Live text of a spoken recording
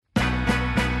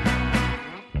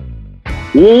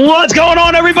What's going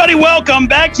on, everybody? Welcome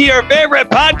back to your favorite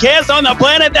podcast on the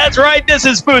planet. That's right. This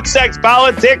is Food, Sex,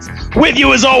 Politics. With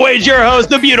you, as always, your host,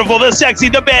 the beautiful, the sexy,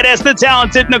 the badass, the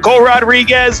talented Nicole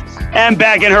Rodriguez. And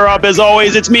backing her up, as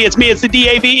always, it's me, it's the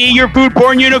DAVE, your food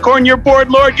porn unicorn, your board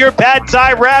lord, your pad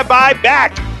thai rabbi,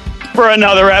 back for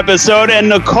another episode. And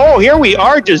Nicole, here we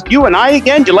are, just you and I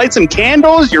again. Did you light some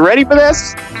candles? You ready for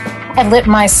this? I lit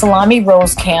my salami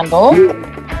rose candle.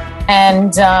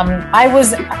 And I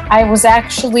was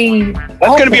actually. That's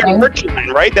going to be our merch line,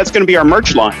 right? That's going to be our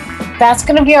merch line. That's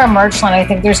going to be our merch line. I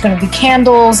think there's going to be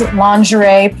candles,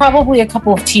 lingerie, probably a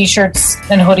couple of T-shirts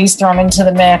and hoodies thrown into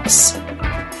the mix.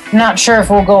 Not sure if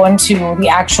we'll go into the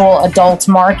actual adult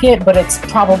market, but it's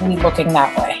probably looking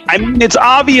that way. I mean, it's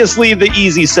obviously the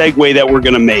easy segue that we're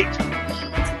going to make.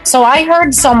 So I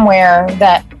heard somewhere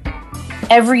that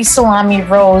every salami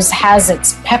rose has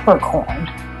its peppercorn.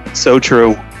 So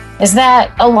true. Is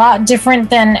that a lot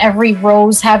different than every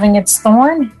rose having its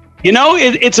thorn? You know,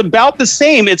 it's about the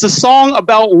same. It's a song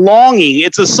about longing.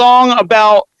 It's a song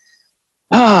about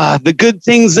the good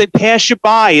things that pass you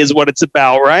by is what it's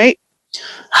about, right?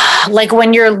 Like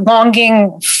when you're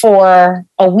longing for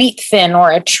a wheat thin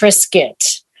or a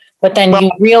Triscuit, but then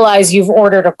you realize you've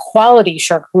ordered a quality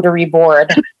charcuterie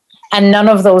board and none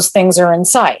of those things are in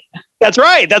sight. That's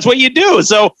right. That's what you do.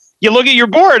 So you look at your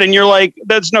board and you're like,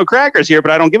 there's no crackers here, but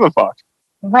I don't give a fuck.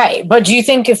 Right. But do you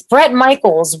think if Bret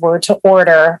Michaels were to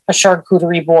order a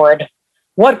charcuterie board,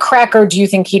 what cracker do you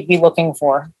think he'd be looking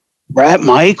for? Bret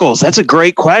Michaels. That's a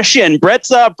great question.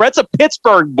 Bret's a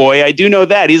Pittsburgh boy. I do know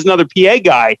that. He's another PA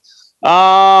guy.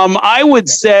 I would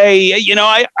say, you know,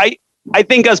 I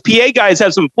think us PA guys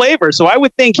have some flavor. So I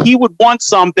would think he would want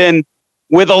something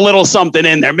with a little something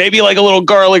in there. Maybe like a little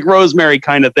garlic rosemary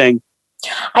kind of thing.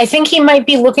 I think he might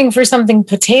be looking for something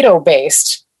potato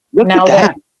based. Now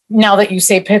that you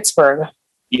say Pittsburgh.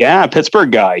 Yeah,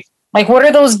 Pittsburgh guy. Like, what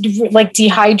are those like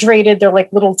dehydrated? They're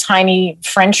like little tiny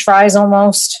French fries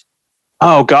almost.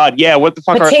 Oh God, yeah. What the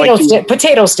fuck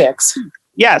potato sticks?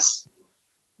 Yes.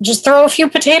 Just throw a few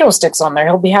potato sticks on there.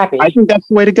 He'll be happy. I think that's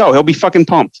the way to go. He'll be fucking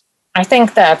pumped. I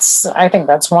think that's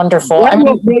wonderful. That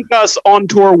will take us on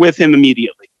tour with him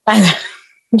immediately.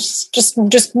 just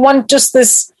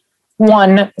this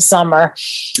one summer.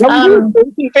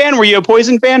 Were you a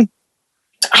Poison fan?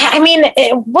 I mean,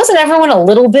 wasn't everyone a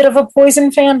little bit of a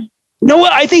Poison fan? You know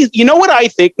what I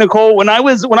think, Nicole? When I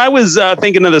was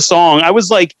thinking of the song, I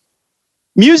was like,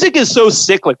 music is so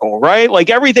cyclical, right? Like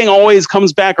everything always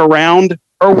comes back around.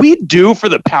 Are we due for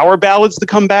the power ballads to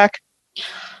come back?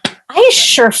 I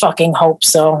sure fucking hope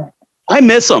so. I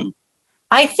miss them.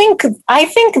 I think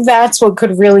that's what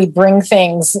could really bring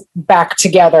things back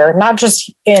together, not just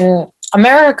in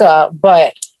America,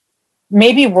 but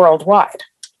maybe worldwide.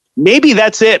 Maybe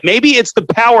that's it. Maybe it's the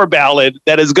power ballad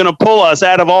that is going to pull us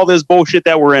out of all this bullshit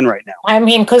that we're in right now. I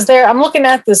mean, because I'm looking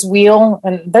at this wheel,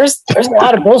 and there's a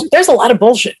lot of bullshit. There's a lot of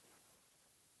bullshit.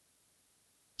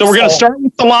 So we're going to start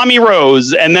with Salami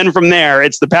Rose, and then from there,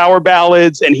 it's the power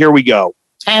ballads, and here we go.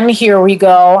 So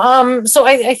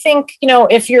I think, you know,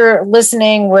 if you're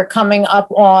listening, we're coming up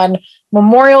on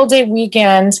Memorial Day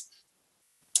weekend,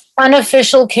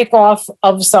 unofficial kickoff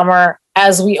of summer,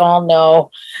 as we all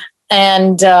know.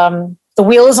 And the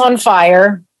wheel is on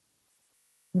fire.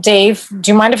 Dave,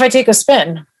 do you mind if I take a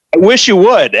spin? I wish you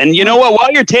would. And you know what?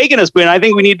 While you're taking a spin, I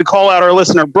think we need to call out our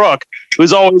listener, Brooke,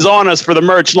 who's always on us for the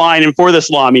merch line and for the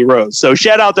Salami Rose. So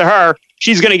shout out to her.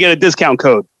 She's going to get a discount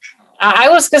code. I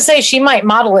was going to say she might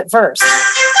model it first.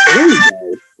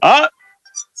 God,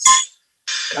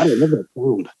 I love that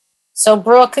sound. So,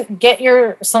 Brooke, get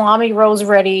your Salami Rose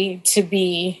ready to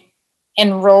be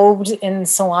enrobed in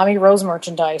Salami Rose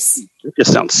merchandise. It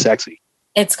just sounds sexy.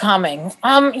 It's coming.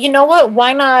 You know what?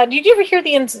 Why not? Did you ever hear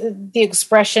the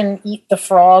expression "eat the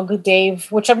frog,"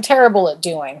 Dave? Which I'm terrible at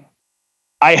doing.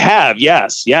 I have,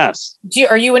 yes.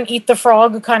 Are you an eat the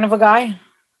frog kind of a guy?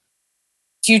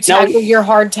 Do you tackle your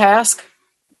hard task?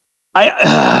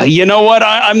 You know what?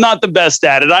 I'm not the best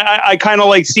at it. I kind of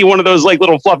like see one of those like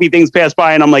little fluffy things pass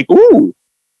by, and I'm like, ooh.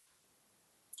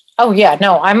 Oh yeah,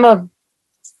 no, I'm a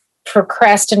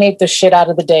procrastinate the shit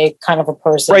out of the day kind of a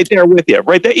person. Right there with you.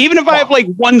 Right there. Even if I have like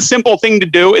one simple thing to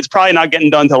do, it's probably not getting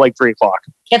done till like 3 o'clock.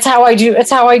 It's how I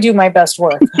do my best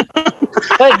work.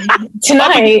 But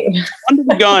tonight, under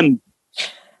the gun.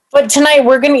 But tonight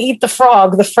we're going to eat the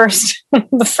frog. The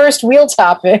first wheel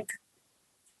topic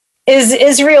is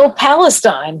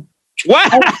Israel-Palestine.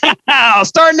 Wow!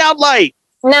 Starting out light.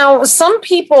 Now, some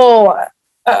people,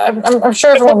 I'm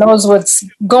sure everyone knows what's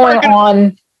going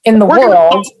on in the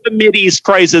world. The Mideast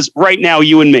crisis right now,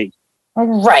 you and me.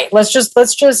 Right. Let's just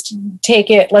take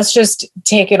it. Let's just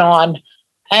take it on.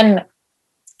 And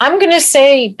I'm going to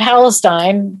say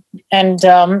Palestine, and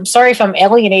sorry if I'm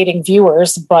alienating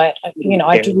viewers, but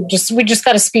we just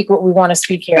got to speak what we want to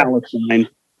speak here. Palestine.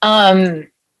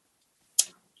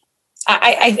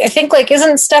 I think, like,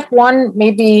 isn't step one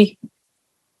maybe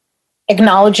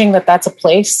acknowledging that that's a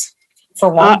place for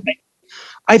one?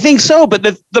 I think so, but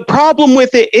the problem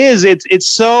with it is it's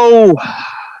so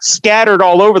scattered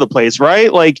all over the place,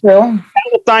 right? Like,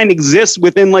 Palestine exists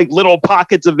within like little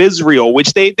pockets of Israel,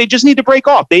 which they just need to break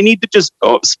off. They need to just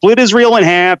split Israel in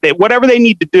half. Whatever they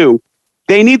need to do,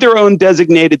 they need their own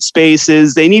designated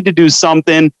spaces. They need to do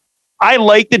something. I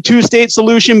like the two-state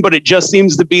solution, but it just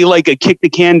seems to be like a kick the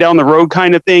can down the road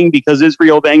kind of thing, because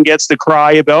Israel then gets to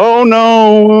cry about, oh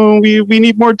no, we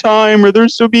need more time, or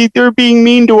they're being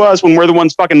mean to us, when we're the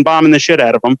ones fucking bombing the shit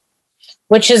out of them.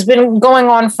 Which has been going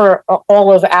on for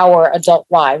all of our adult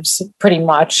lives, pretty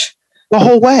much. The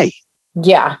whole way.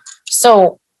 Yeah.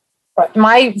 So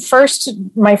my first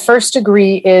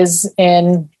degree is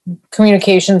in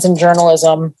communications and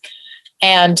journalism.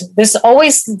 And this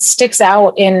always sticks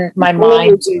out in my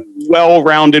mind.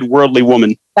 Well-rounded, worldly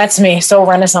woman. That's me. So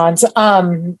Renaissance.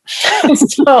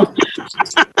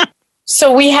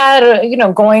 So we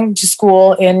had, going to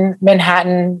school in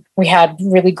Manhattan, we had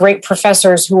really great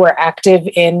professors who were active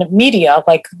in media,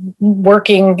 like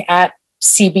working at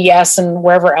CBS and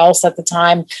wherever else at the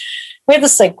time. We had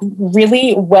this like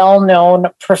really well-known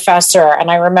professor.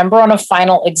 And I remember on a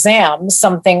final exam,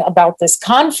 something about this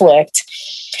conflict.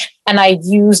 And I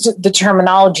used the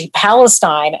terminology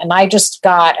Palestine, and I just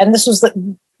got, and this was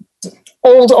the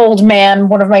old man,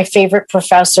 one of my favorite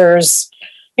professors,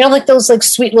 like those like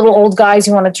sweet little old guys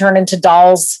you want to turn into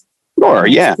dolls. Sure,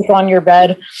 yeah. On your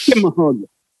bed. Give him a hug.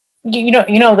 You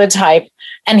know the type.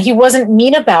 And he wasn't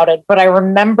mean about it, but I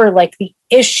remember like the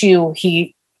issue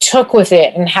he took with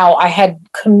it, and how I had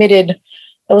committed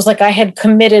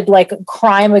like a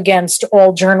crime against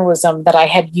all journalism that I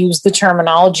had used the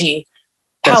terminology.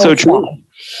 That's so true.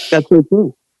 That's so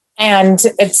true. And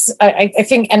it's, I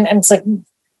think, and it's like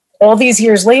all these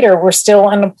years later, we're still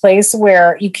in a place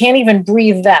where you can't even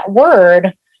breathe that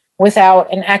word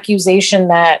without an accusation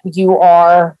that you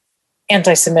are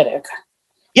anti-Semitic.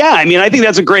 Yeah, I mean, I think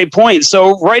that's a great point.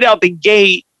 So right out the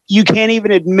gate, you can't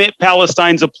even admit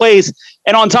Palestine's a place.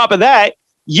 And on top of that,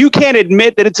 you can't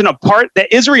admit that that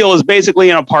Israel is basically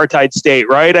an apartheid state,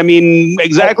 right? I mean,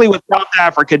 exactly what South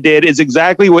Africa did is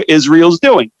exactly what Israel's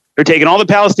doing. They're taking all the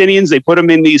Palestinians, they put them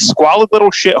in these squalid little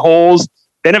shitholes.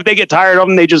 Then if they get tired of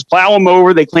them, they just plow them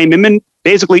over. They claim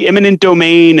imminent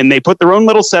domain, and they put their own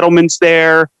little settlements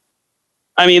there.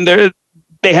 I mean,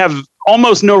 they have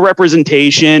almost no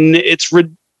representation. It's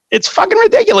fucking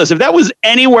ridiculous. If that was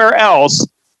anywhere else,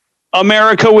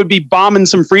 America would be bombing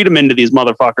some freedom into these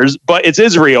motherfuckers, but it's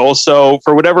Israel. So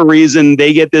for whatever reason,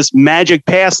 they get this magic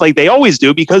pass like they always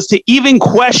do, because to even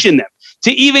question them,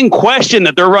 to even question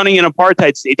that they're running an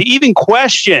apartheid state, to even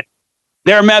question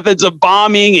their methods of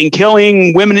bombing and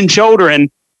killing women and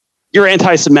children, you're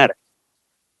anti-Semitic.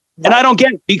 And I don't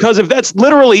get it, because if that's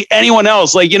literally anyone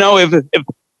else, like, if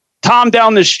Tom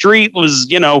down the street was,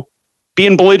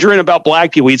 being belligerent about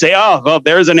black people, he'd say, oh, well,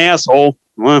 there's an asshole.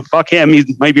 Well, fuck him.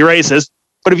 He might be racist.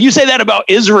 But if you say that about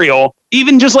Israel,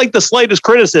 even just like the slightest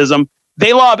criticism,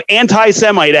 they lob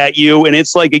anti-Semite at you, and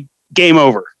it's like a game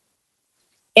over.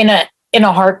 In a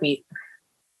heartbeat.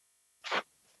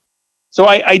 So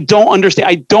I don't understand.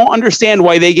 I don't understand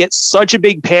why they get such a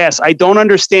big pass. I don't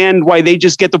understand why they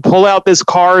just get to pull out this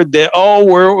card that, oh,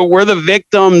 we're the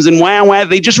victims, and wow.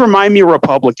 They just remind me of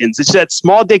Republicans. It's that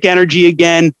small dick energy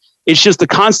again. It's just the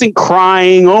constant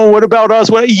crying. Oh, what about us?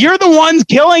 You're the ones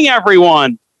killing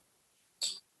everyone.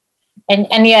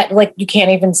 And yet, like, you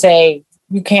can't even say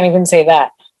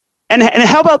that. And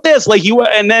how about this? Like,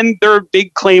 and then their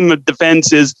big claim of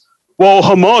defense is, well,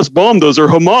 Hamas bombed us, or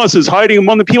Hamas is hiding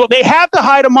among the people. They have to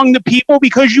hide among the people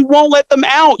because you won't let them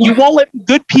out. You won't let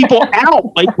good people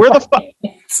out. Like, where the fuck?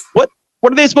 What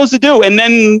are they supposed to do? And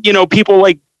then, people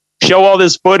like show all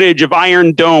this footage of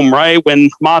Iron Dome, right? When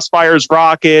Hamas fires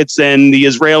rockets and the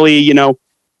Israeli,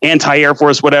 anti-Air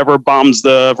Force, whatever, bombs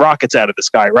the rockets out of the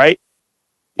sky, right?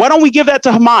 Why don't we give that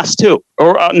to Hamas too?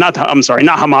 Or not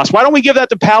Hamas. Why don't we give that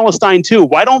to Palestine too?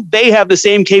 Why don't they have the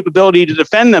same capability to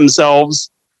defend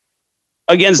themselves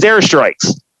against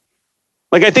airstrikes?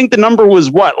 Like, I think the number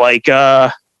was what? Like,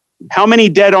 how many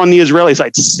dead on the Israeli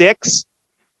side? 6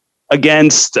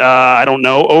 against, I don't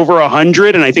know, over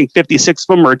 100. And I think 56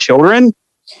 of them are children.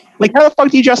 Like, how the fuck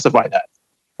do you justify that?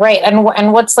 Right. And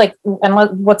what's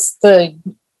the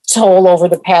toll over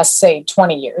the past, say,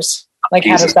 20 years? Like,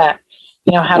 how does that,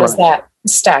 how does that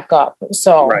stack up?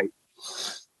 So, right.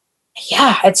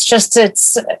 Yeah, it's just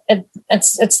it's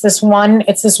this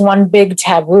one big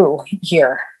taboo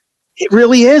here. It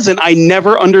really is, and I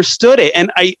never understood it,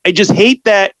 and I just hate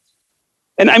that.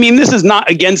 And I mean, this is not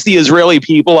against the Israeli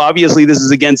people. Obviously, this is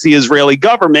against the Israeli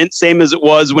government, same as it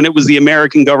was when it was the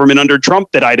American government under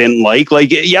Trump that I didn't like.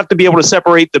 Like, you have to be able to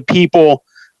separate the people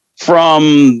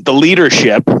from the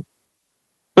leadership.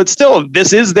 But still,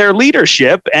 this is their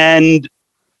leadership. And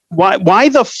why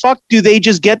the fuck do they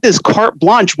just get this carte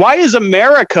blanche? Why is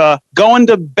America going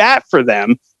to bat for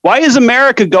them? Why is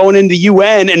America going into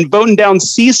UN and voting down a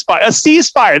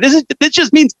ceasefire? This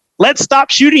just means let's stop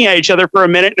shooting at each other for a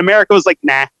minute. And America was like,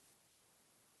 nah.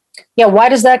 Yeah, why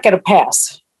does that get a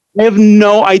pass? I have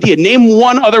no idea. Name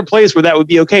one other place where that would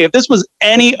be okay. If this was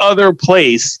any other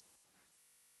place,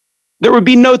 there would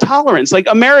be no tolerance. Like,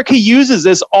 America uses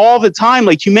this all the time,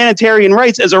 like humanitarian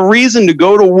rights, as a reason to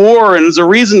go to war and as a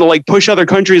reason to like push other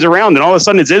countries around. And all of a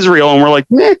sudden it's Israel, and we're like,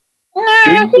 meh.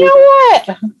 Nah, you know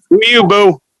what? You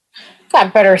boo.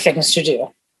 Got better things to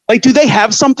do. Like, do they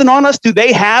have something on us? Do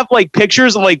they have like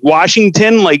pictures of like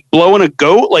Washington like blowing a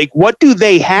goat? Like, what do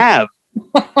they have?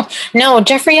 No,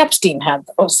 Jeffrey Epstein had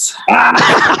those.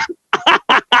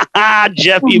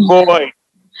 Jeffy boy.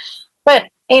 But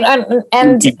and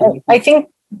I think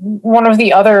one of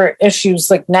the other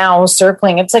issues, like now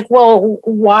circling, it's like, well,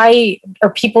 why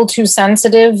are people too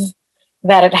sensitive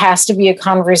that it has to be a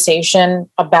conversation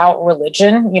about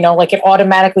religion? You know, like it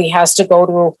automatically has to go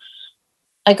to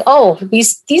like, oh,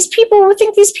 these people, we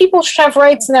think these people should have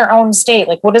rights in their own state.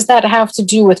 Like, what does that have to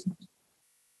do with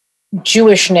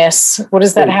Jewishness? What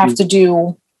does that have to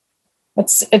do?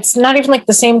 It's not even like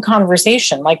the same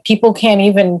conversation. Like, people can't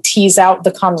even tease out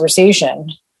the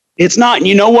conversation. It's not. And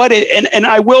you know what? And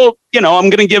I will, I'm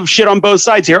going to give shit on both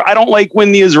sides here. I don't like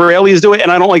when the Israelis do it,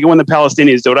 and I don't like it when the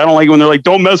Palestinians do it. I don't like it when they're like,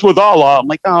 don't mess with Allah. I'm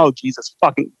like, oh, Jesus,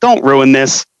 fucking don't ruin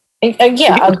this.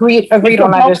 Yeah, agreed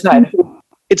on either side.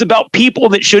 It's about people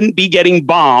that shouldn't be getting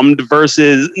bombed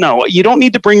versus, no, you don't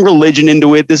need to bring religion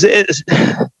into it. This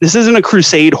isn't a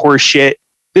crusade horse shit.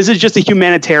 This is just a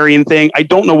humanitarian thing. I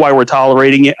don't know why we're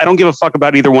tolerating it. I don't give a fuck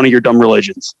about either one of your dumb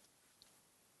religions.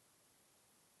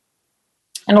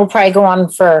 And it'll probably go on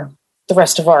for the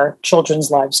rest of our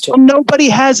children's lives too.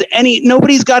 Nobody's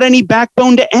got any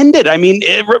backbone to end it. I mean,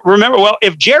 remember,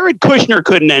 if Jared Kushner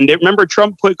couldn't end it, remember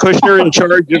Trump put Kushner in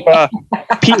charge of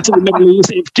peace in the Middle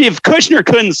East. If Kushner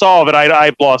couldn't solve it,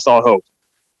 I've lost all hope.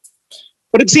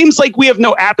 But it seems like we have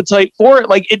no appetite for it.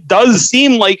 Like, it does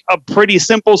seem like a pretty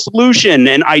simple solution,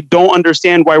 and I don't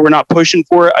understand why we're not pushing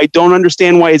for it. I don't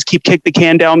understand why it's keep kick the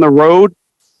can down the road.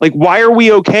 Like, why are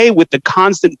we okay with the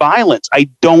constant violence? I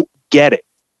don't get it.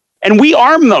 And we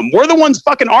arm them. We're the ones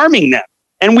fucking arming them.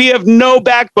 And we have no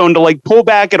backbone to like pull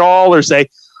back at all or say,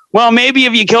 well, maybe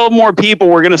if you kill more people,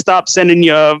 we're going to stop sending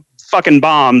you fucking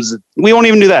bombs. We won't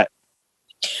even do that.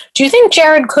 Do you think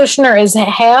Jared Kushner is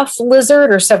half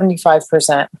lizard or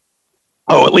 75%?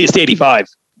 Oh, at least 85.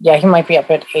 Yeah, he might be up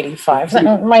at 85.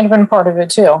 That might have been part of it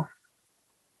too.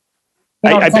 You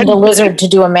don't send a lizard to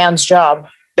do a man's job.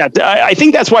 I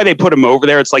think that's why they put him over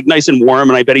there. It's like nice and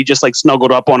warm, and I bet he just like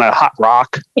snuggled up on a hot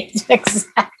rock.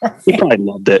 Exactly. He probably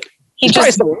loved it. He's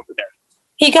still over there.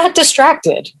 He got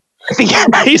distracted.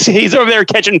 He's over there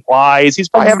catching flies. He's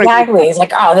probably exactly. He's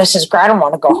like, oh, this is great. I don't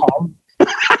want to go home.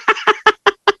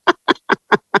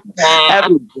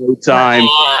 Having a great time.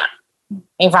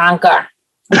 Ivanka.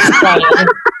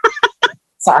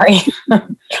 Sorry.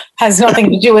 Has nothing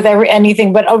to do with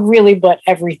anything, but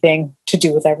everything to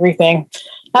do with everything.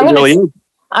 I'm going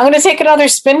to take another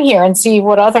spin here and see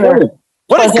what other.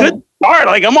 What a good start.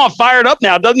 Like, I'm all fired up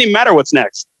now. It doesn't even matter what's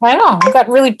next. I know. We've got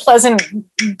really pleasant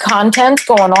content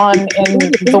going on in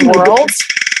the world.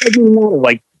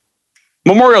 Like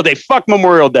Memorial Day. Fuck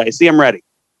Memorial Day. See, I'm ready.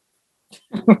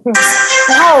 No,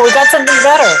 we got something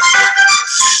better.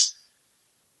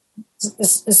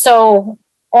 So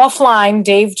offline,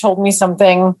 Dave told me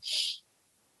something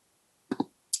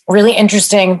really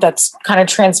interesting that's kind of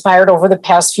transpired over the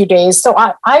past few days. So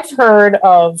I've heard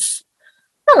of,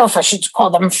 I don't know if I should call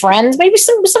them friends, maybe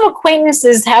some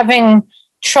acquaintances having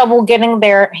trouble getting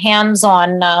their hands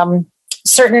on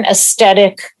certain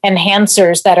aesthetic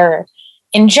enhancers that are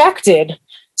injected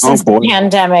since the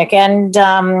pandemic. And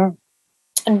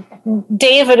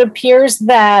Dave, it appears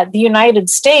that the United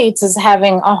States is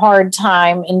having a hard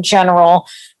time in general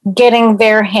getting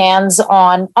their hands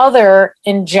on other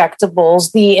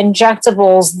injectables, the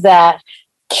injectables that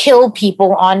kill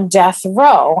people on death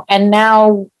row. And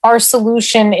now our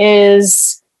solution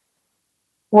is,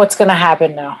 what's going to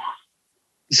happen now?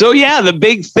 So, yeah, the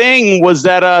big thing was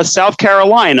that South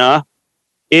Carolina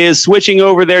is switching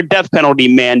over their death penalty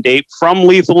mandate from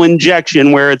lethal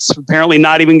injection, where it's apparently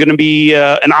not even going to be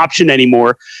an option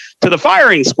anymore, to the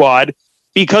firing squad,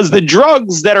 because the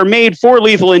drugs that are made for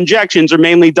lethal injections are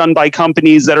mainly done by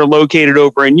companies that are located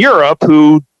over in Europe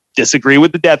who disagree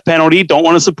with the death penalty, don't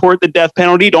want to support the death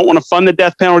penalty, don't want to fund the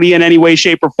death penalty in any way,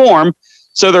 shape, or form.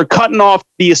 So they're cutting off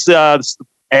the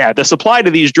supply to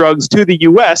these drugs to the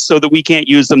U.S. so that we can't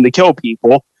use them to kill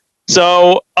people.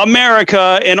 So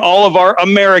America and all of our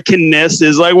Americanness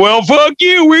is like, well, fuck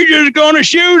you, we're just going to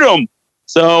shoot them.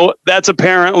 So that's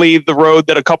apparently the road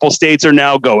that a couple states are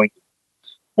now going.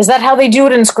 Is that how they do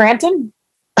it in Scranton?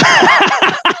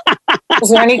 Is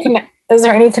there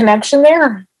any connection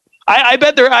there? I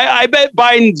bet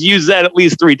Biden's used that at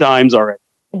least 3 times already.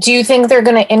 Do you think they're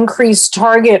going to increase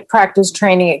target practice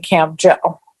training at Camp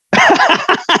Joe?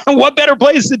 What better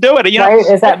place to do it? You know, right?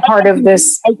 Is that part of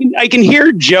this? I can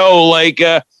hear Joe like,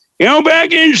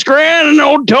 back in Scranton,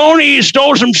 old Tony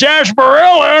stole some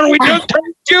sarsaparilla and we just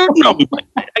started shooting them.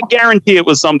 I guarantee it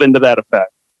was something to that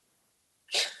effect.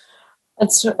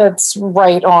 That's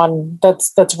right on.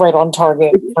 That's right on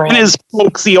target for him. And his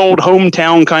folksy old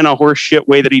hometown kind of horse shit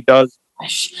way that he does.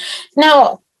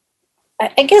 Now,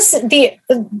 I guess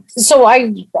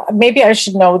maybe I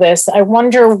should know this. I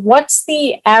wonder what's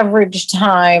the average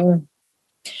time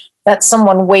that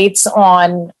someone waits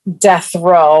on death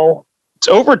row? It's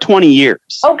over 20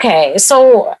 years. Okay,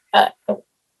 so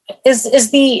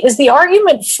is the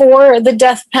argument for the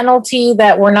death penalty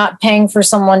that we're not paying for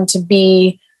someone to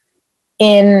be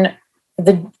in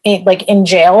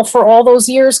jail for all those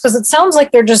years? Because it sounds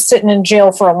like they're just sitting in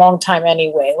jail for a long time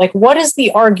anyway. Like, what is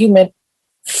the argument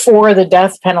for the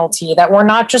death penalty that we're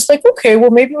not just like, okay, well,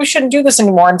 maybe we shouldn't do this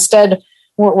anymore? Instead,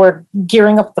 we're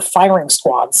gearing up the firing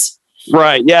squads.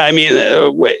 Right. Yeah. I mean,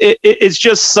 it's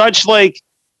just such like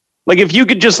if you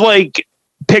could just like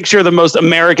picture the most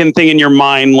American thing in your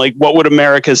mind, like what would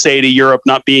America say to Europe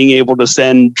not being able to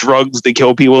send drugs to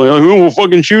kill people? Like, oh, we'll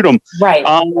fucking shoot them. Right.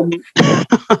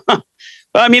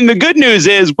 I mean, the good news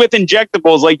is with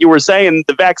injectables, like you were saying,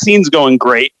 the vaccine's going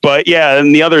great. But yeah,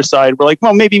 on the other side, we're like,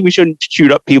 well, maybe we shouldn't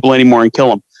shoot up people anymore and kill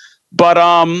them. But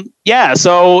yeah,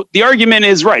 so the argument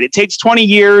is right. It takes 20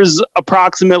 years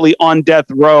approximately on death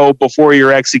row before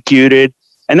you're executed.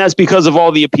 And that's because of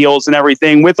all the appeals and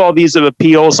everything. With all these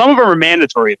appeals, some of them are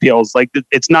mandatory appeals. Like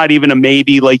it's not even a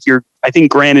maybe, like you're, I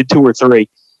think, granted 2 or 3.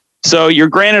 So you're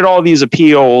granted all these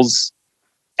appeals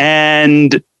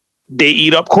and they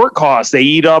eat up court costs. They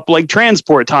eat up like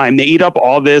transport time. They eat up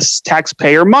all this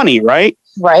taxpayer money, right?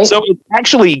 Right. So it's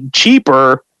actually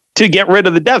cheaper to get rid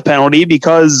of the death penalty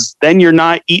because then you're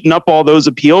not eating up all those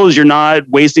appeals. You're not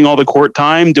wasting all the court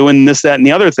time doing this, that, and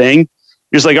the other thing.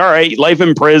 You're just like, all right, life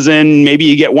in prison. Maybe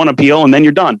you get 1 appeal and then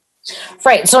you're done.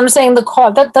 Right. So I'm saying the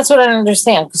cost. That's what I don't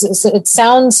understand, because it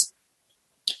sounds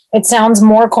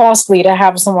more costly to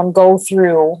have someone go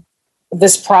through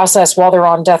this process while they're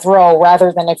on death row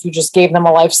rather than if you just gave them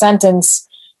a life sentence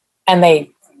and they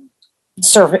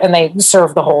serve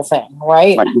the whole thing,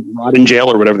 right? Like rot in jail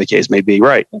or whatever the case may be,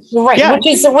 right? Right. Yeah.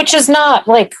 Which is not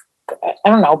like, I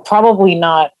don't know, probably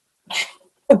not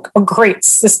a great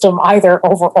system either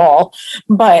overall.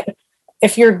 But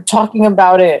if you're talking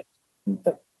about it,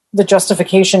 the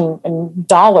justification in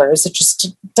dollars, it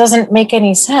just doesn't make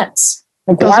any sense.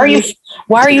 Like,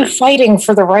 why are you fighting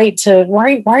for the right to?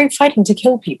 Why are you fighting to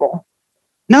kill people?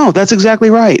 No, that's exactly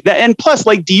right. And plus,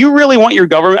 like, do you really want your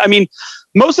government? I mean,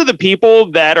 most of the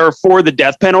people that are for the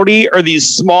death penalty are these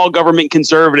small government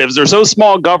conservatives. They're so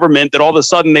small government that all of a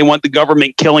sudden they want the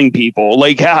government killing people.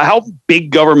 Like, how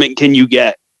big government can you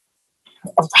get?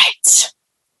 Right.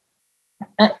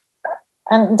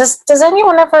 And does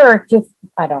anyone ever give?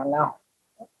 I don't know.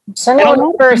 Does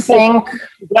anyone ever think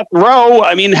death row?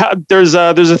 I mean, there's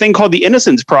a thing called the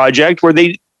Innocence Project where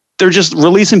they're just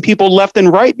releasing people left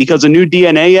and right because of new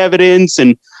DNA evidence.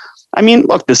 And I mean,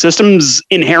 look, the system's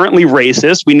inherently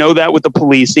racist. We know that with the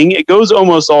policing. It goes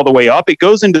almost all the way up. It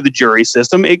goes into the jury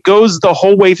system. It goes the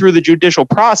whole way through the judicial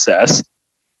process.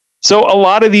 So a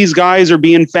lot of these guys are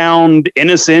being found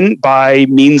innocent by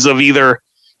means of either,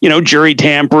 jury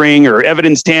tampering or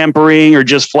evidence tampering or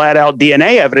just flat out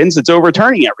DNA evidence. It's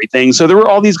overturning everything. So there were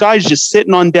all these guys just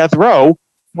sitting on death row.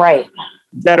 Right.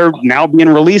 That are now being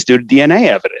released due to DNA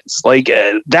evidence. Like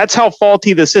that's how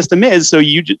faulty the system is. So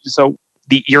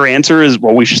your answer is,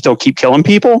 well, we should still keep killing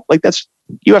people. Like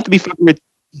you have to be fucking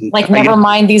like, never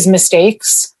mind these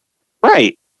mistakes.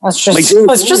 Right. Let's just go.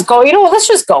 Let's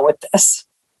just go with this.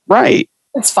 Right.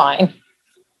 It's fine.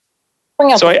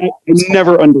 So I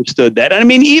never understood that. I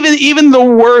mean, even the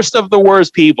worst of the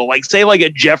worst people, like say like a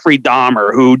Jeffrey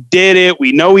Dahmer who did it.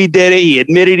 We know he did it. He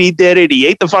admitted he did it. He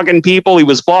ate the fucking people. He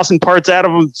was flossing parts out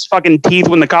of his fucking teeth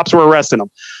when the cops were arresting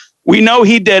him. We know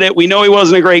he did it. We know he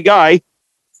wasn't a great guy.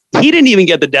 He didn't even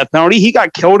get the death penalty. He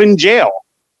got killed in jail.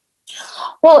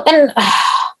 Well, and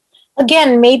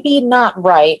again, maybe not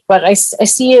right, but I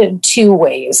see it in two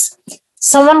ways.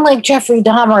 Someone like Jeffrey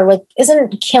Dahmer, like,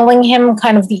 isn't killing him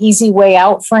kind of the easy way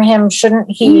out for him?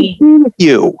 Shouldn't he?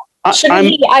 Shouldn't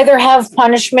he either have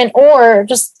punishment or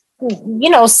just,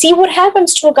 see what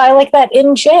happens to a guy like that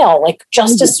in jail? Like,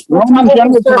 justice will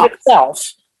probably serve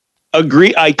itself.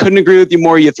 Agree. I couldn't agree with you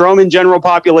more. You throw them in general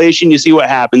population, you see what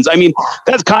happens. I mean,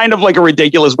 that's kind of like a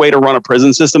ridiculous way to run a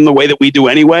prison system the way that we do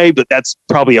anyway, but that's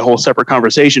probably a whole separate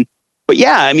conversation. But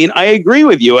yeah, I mean, I agree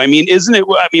with you. I mean,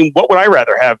 what would I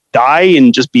rather have? Die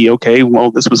and just be okay, well,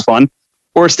 this was fun?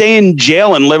 Or stay in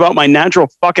jail and live out my natural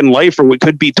fucking life for what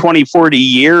could be 20, 40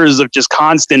 years of just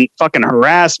constant fucking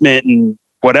harassment and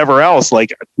whatever else?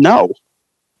 Like, no.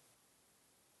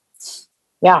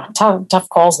 Yeah, tough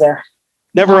calls there.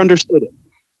 Never understood it.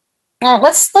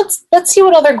 Let's see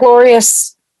what other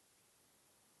glorious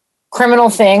criminal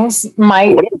things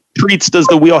what treats does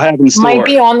the wheel have in store? Might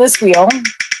be on this wheel.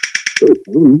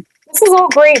 Mm-hmm. This is all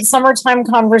great summertime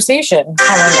conversation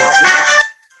coming up.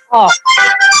 Oh,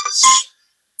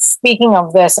 speaking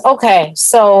of this, okay,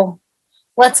 so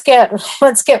let's get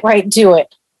right to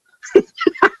it.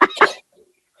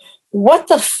 What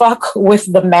the fuck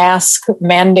with the mask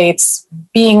mandates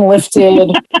being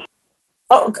lifted?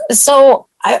 So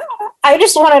I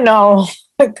just want to know,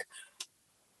 like,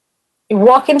 you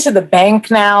walk into the bank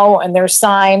now and there's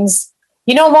signs.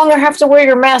 You no longer have to wear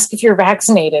your mask if you're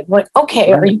vaccinated. Like,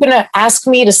 okay, are you going to ask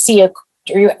me to see are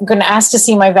you going to ask to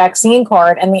see my vaccine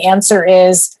card? And the answer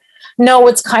is no,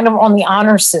 it's kind of on the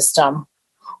honor system.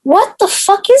 What the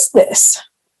fuck is this?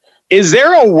 Is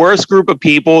there a worse group of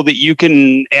people that you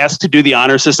can ask to do the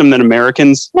honor system than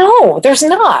Americans? No, there's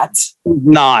not.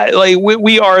 Not. Like,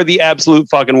 we are the absolute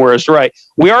fucking worst, right?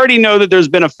 We already know that there's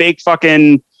been a fake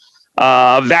fucking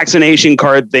vaccination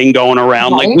card thing going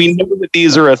around. Right. Like, we know that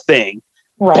these are a thing.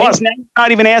 Right. Plus, now you're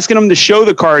not even asking them to show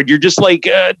the card. You're just like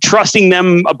trusting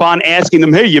them upon asking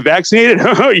them, hey, you vaccinated?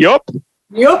 Yup.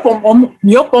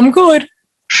 I'm good.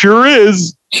 Sure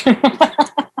is.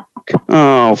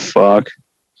 Oh, fuck.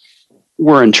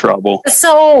 We're in trouble.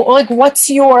 So, like, what's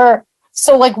your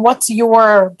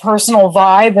personal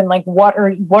vibe, and like, what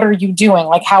are you doing?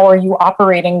 Like, how are you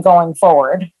operating going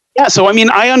forward? Yeah, so I mean,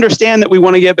 I understand that we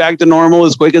want to get back to normal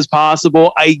as quick as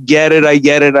possible. I get it.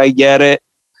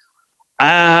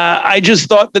 I just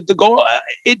thought that the goal,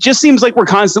 it just seems like we're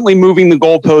constantly moving the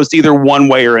goalpost either one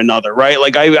way or another, right?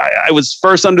 Like I was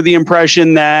first under the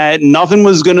impression that nothing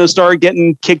was going to start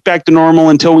getting kicked back to normal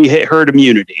until we hit herd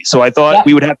immunity. So I thought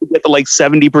we would have to get to like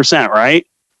 70%, right?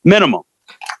 Minimum,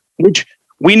 which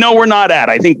we know we're not at.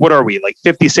 I think, what are we, like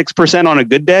 56% on a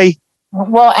good day?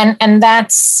 Well, and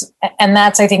that's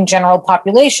I think general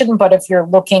population. But if you're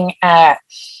looking at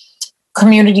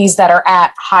communities that are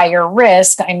at higher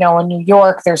risk, I know in New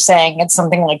York they're saying it's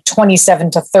something like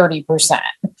 27 to 30%.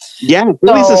 Yeah,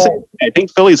 Philly's the same. I think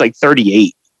Philly's like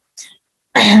 38.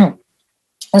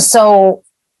 So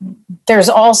there's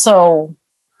also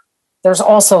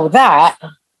that.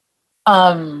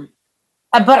 But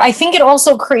I think it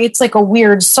also creates like a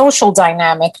weird social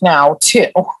dynamic now too.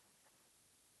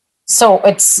 So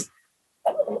it's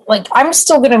like, I'm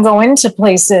still going to go into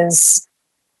places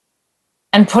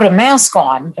and put a mask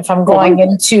on if I'm going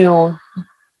into,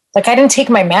 like, I didn't take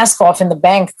my mask off in the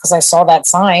bank because I saw that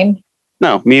sign.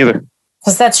 No, me either.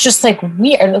 Because that's just like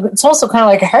weird. It's also kind of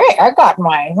like, hey, I got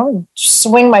mine. I'll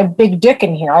swing my big dick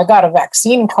in here. I got a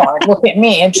vaccine card. Look at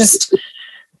me.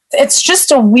 It's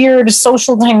just a weird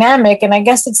social dynamic. And I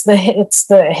guess it's the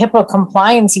HIPAA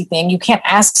compliancy thing. You can't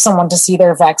ask someone to see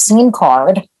their vaccine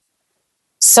card.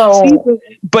 So,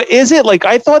 but is it like,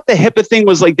 I thought the HIPAA thing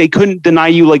was like they couldn't deny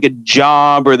you like a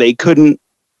job, or they couldn't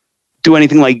do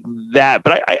anything like that.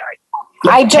 But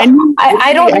I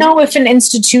don't know if an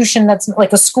institution that's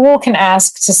like a school can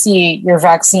ask to see your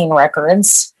vaccine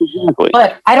records. Exactly.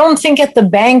 But I don't think at the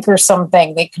bank or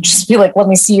something they could just be like, let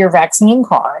me see your vaccine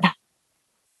card.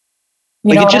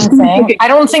 You know what I'm saying? I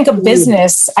don't think a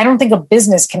business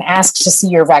can ask to see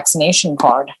your vaccination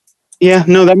card. Yeah,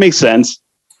 no, that makes sense.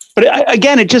 But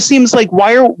again, it just seems like,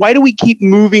 why do we keep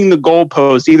moving the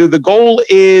goalpost? Either the goal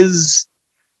is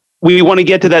we want to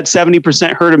get to that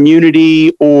 70% herd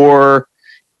immunity, or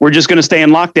we're just going to stay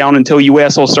in lockdown until you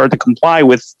assholes start to comply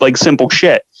with like simple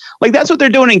shit. Like, that's what they're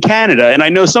doing in Canada. And I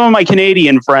know some of my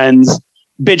Canadian friends,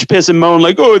 bitch, piss, and moan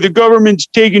like, oh, the government's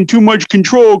taking too much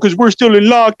control because we're still in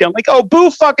lockdown. Like, oh, boo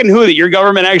fucking who that your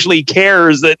government actually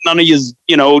cares that none of you,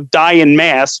 die in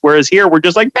mass. Whereas here we're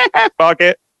just like, fuck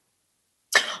it.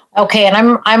 Okay,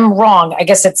 and I'm wrong. I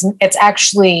guess it's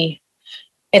actually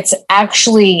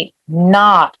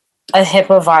not a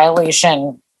HIPAA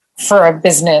violation for a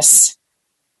business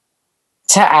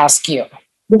to ask you.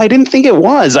 I didn't think it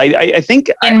was. I think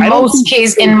in most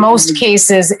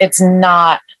cases it's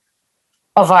not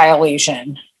a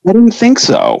violation. I didn't think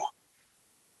so.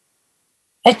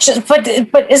 It just, but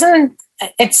doesn't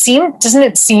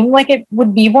it seem like it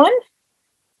would be one?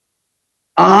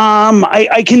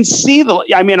 I can see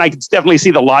I can definitely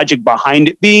see the logic behind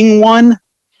it being one,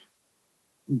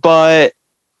 but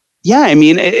yeah,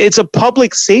 it's a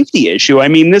public safety issue.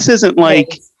 This isn't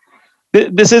like.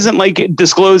 This isn't like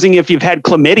disclosing if you've had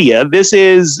chlamydia. This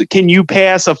is, can you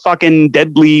pass a fucking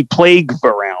deadly plague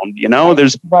around?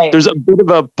 There's a bit of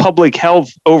a public health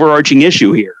overarching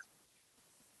issue here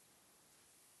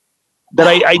that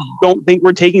I don't think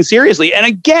we're taking seriously. And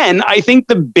again, I think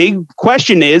the big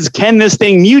question is, can this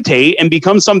thing mutate and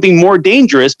become something more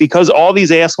dangerous because all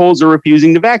these assholes are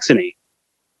refusing to vaccinate?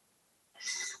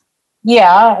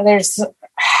 Yeah,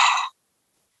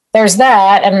 there's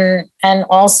that, and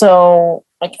also,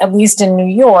 like, at least in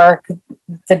New York,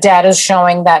 the data is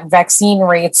showing that vaccine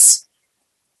rates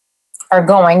are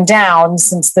going down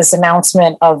since this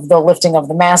announcement of the lifting of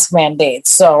the mask mandate.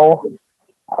 So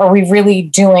are we really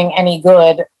doing any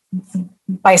good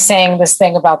by saying this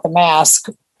thing about the mask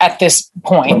at this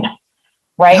point,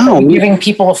 right? No. Are we giving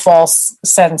people a false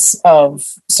sense of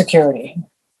security?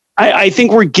 I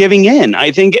think we're giving in.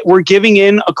 I think we're giving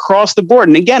in across the board.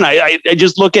 And again, I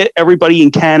just look at everybody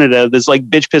in Canada that's like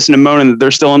bitch pissing and moaning that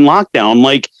they're still in lockdown.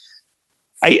 Like,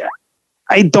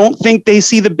 I don't think they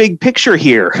see the big picture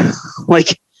here.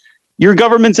 Like, your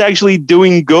government's actually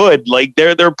doing good. Like,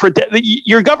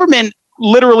 your government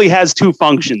literally has two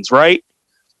functions, right?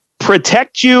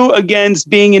 Protect you against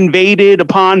being invaded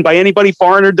upon by anybody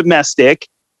foreign or domestic,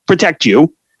 protect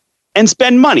you. And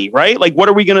spend money, right? Like, what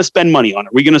are we going to spend money on?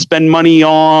 Are we going to spend money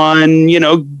on,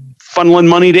 funneling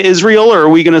money to Israel, or are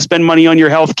we going to spend money on your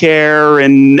healthcare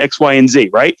and X, Y, and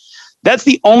Z, right? That's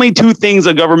the only two things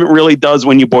a government really does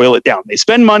when you boil it down. They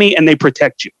spend money and they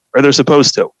protect you, or they're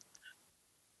supposed to.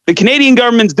 The Canadian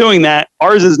government's doing that.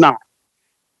 Ours is not.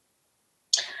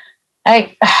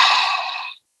 I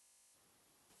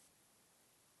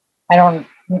don't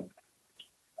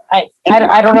know.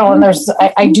 And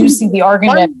I do see the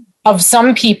argument of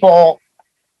some people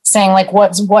saying, like,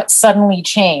 what suddenly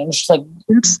changed? Like,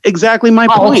 that's exactly my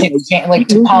point.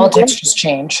 Did politics just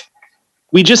change?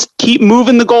 We just keep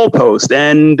moving the goalpost,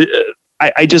 and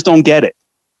I just don't get it.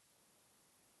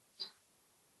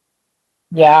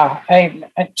 Yeah,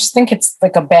 I just think it's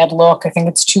like a bad look. I think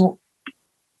it's too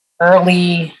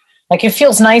early. Like, it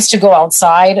feels nice to go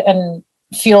outside and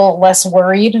feel less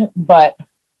worried, but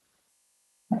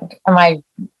am I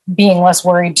being less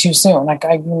worried too soon? Like,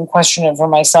 I question it for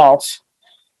myself.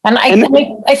 And I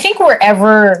think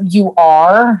wherever you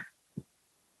are,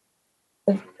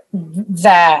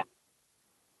 that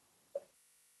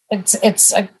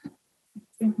it's like,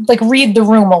 read the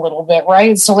room a little bit,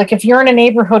 right? So, like, if you're in a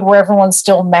neighborhood where everyone's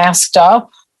still masked up,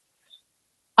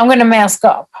 I'm going to mask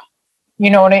up. You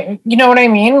know what I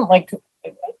mean? Like,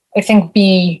 I think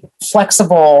be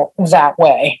flexible that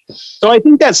way. So I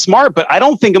think that's smart, but I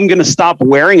don't think I'm going to stop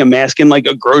wearing a mask in like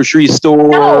a grocery store.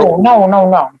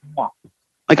 No.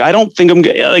 Like, I don't think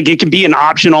it can be an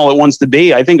option all it wants to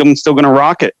be. I think I'm still going to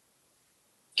rock it.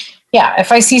 Yeah.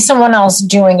 If I see someone else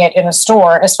doing it in a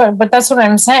store, but that's what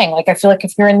I'm saying. Like, I feel like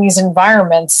if you're in these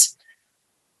environments,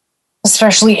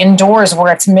 especially indoors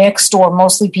where it's mixed or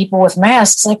mostly people with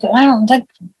masks, like, I don't like,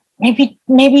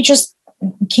 maybe just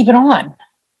keep it on.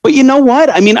 But you know what?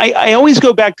 I always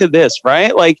go back to this,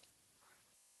 right? Like,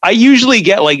 I usually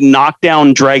get like knocked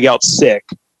down, drag out sick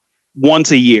once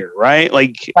a year, right?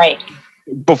 Like, right.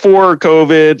 Before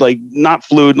COVID, like, not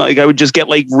flu, like, I would just get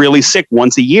like really sick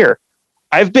once a year.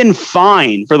 I've been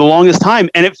fine for the longest time,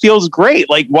 and it feels great.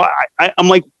 Like, I'm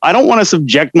like, I don't want to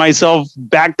subject myself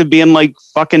back to being like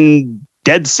fucking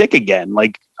dead sick again.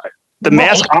 Like, the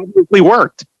mask obviously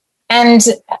worked. And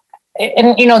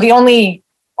the only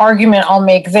argument I'll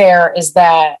make there is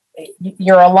that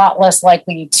you're a lot less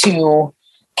likely to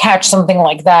catch something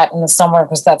like that in the summer,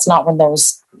 because that's not when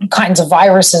those kinds of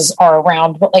viruses are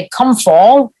around. But like, come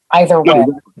fall, either way.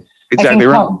 Exactly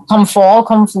right. Come fall,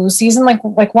 come flu season, like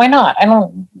why not? I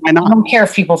don't care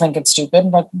if people think it's stupid,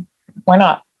 but why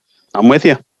not? I'm with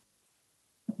you.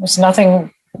 There's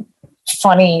nothing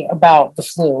funny about the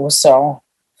flu, so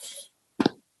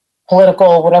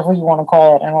political, whatever you want to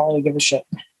call it. I don't really give a shit.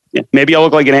 Yeah, maybe I'll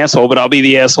look like an asshole, but I'll be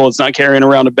the asshole that's not carrying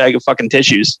around a bag of fucking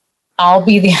tissues. I'll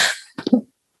be the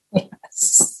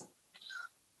yes.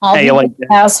 I'll be the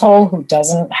asshole who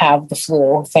doesn't have the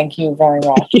flu. Thank you very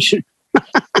much.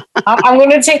 I'm going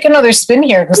to take another spin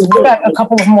here because we've got a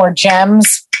couple of more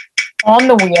gems on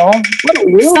the wheel.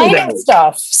 Exciting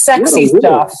stuff. Sexy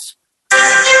stuff.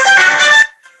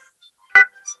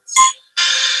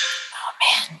 Oh,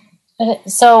 man.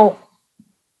 So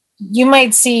you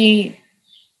might see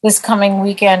this coming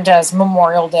weekend as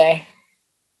Memorial Day.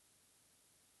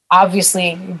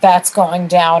 Obviously, that's going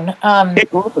down.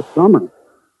 Kickoff of summer.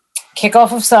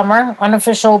 Kickoff of summer.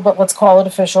 Unofficial, but let's call it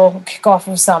official.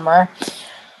 Kickoff of summer.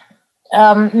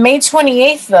 May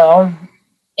 28th, though,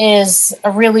 is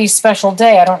a really special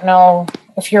day. I don't know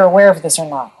if you're aware of this or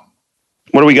not.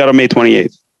 What do we got on May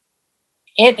 28th?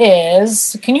 It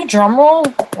is... Can you drum roll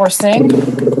or sing?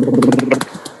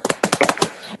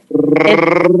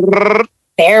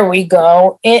 There we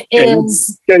go. It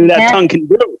is... That tongue can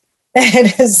do.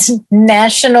 It is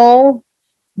National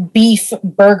Beef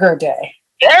Burger Day.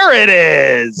 There it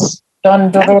is.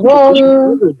 Dun, dun, dun,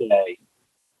 dun.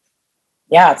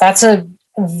 Yeah, that's a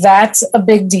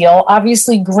big deal.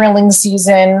 Obviously, grilling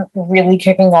season really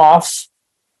kicking off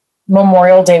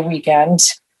Memorial Day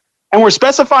weekend. And we're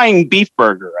specifying beef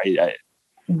burger.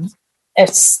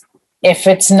 If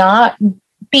it's not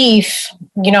beef,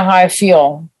 you know how I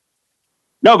feel.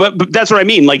 No, but that's what I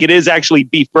mean. Like, it is actually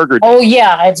beef burger day. Oh,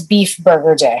 yeah, it's beef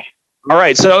burger day. All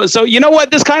right. So you know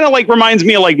what? This kind of like reminds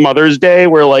me of like Mother's Day,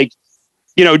 where like,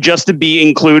 you know, just to be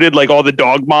included, like all the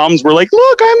dog moms were like,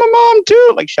 look, I'm a mom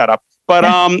too. Like, shut up. But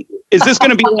is this going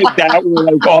to be like that where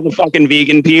like all the fucking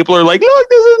vegan people are like, look,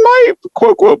 this is my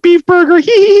quote, quote, beef burger.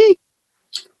 Hee.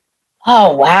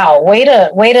 Oh, wow. Way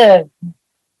to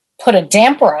put a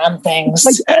damper on things.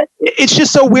 Like, it's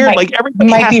just so weird. Like everybody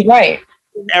might be right.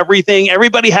 Everything.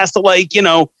 Everybody has to like, you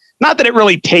know, not that it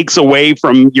really takes away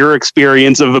from your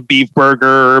experience of a beef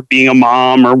burger or being a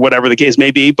mom or whatever the case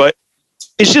may be, but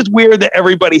it's just weird that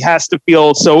everybody has to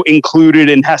feel so included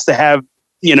and has to have,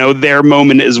 you know, their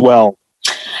moment as well.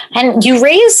 And you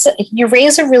raise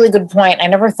a really good point. I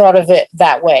never thought of it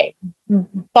that way.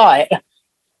 But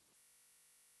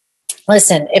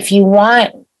listen, if you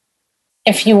want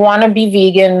to be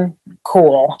vegan,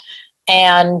 cool.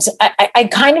 And I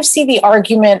kind of see the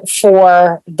argument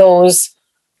for those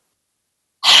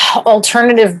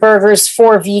alternative burgers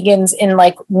for vegans in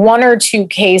like one or two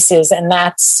cases. And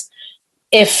that's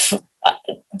if,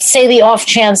 say, the off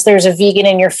chance there's a vegan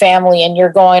in your family and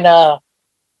you're going to,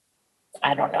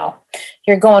 I don't know,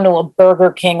 you're going to a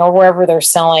Burger King or wherever they're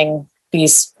selling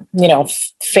these, you know,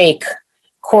 fake,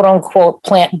 quote unquote,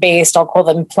 plant-based, I'll call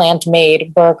them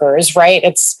plant-made burgers, right?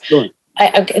 It's, sure.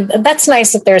 That's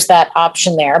nice that there's that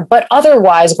option there. But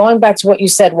otherwise, going back to what you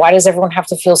said, why does everyone have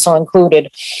to feel so included?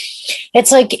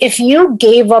 It's like, if you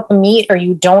gave up meat or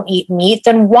you don't eat meat,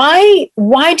 then why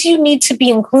do you need to be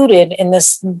included in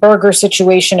this burger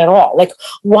situation at all? Like,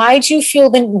 why do you feel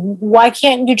then, why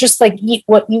can't you just like eat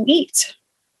what you eat?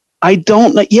 I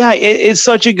don't know. Yeah, it's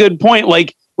such a good point.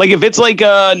 Like if it's like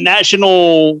a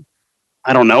national,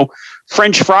 I don't know,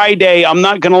 French fry day, I'm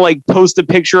not going to like post a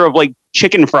picture of like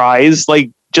chicken fries,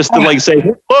 like just to like say,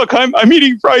 look, I'm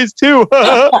eating fries too.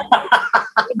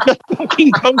 Just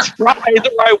fucking post fries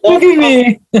or I want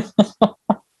me.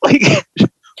 Like,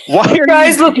 why are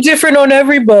fries look different on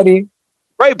everybody?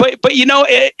 Right, but you know,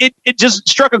 it just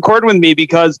struck a chord with me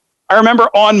because I remember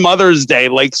on Mother's Day,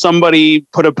 like somebody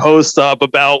put a post up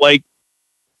about like,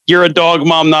 you're a dog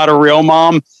mom, not a real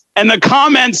mom. And the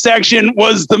comment section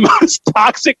was the most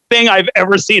toxic thing I've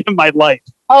ever seen in my life.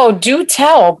 Oh, do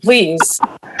tell, please.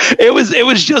 It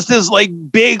was just this like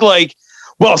big, like,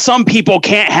 well, some people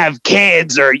can't have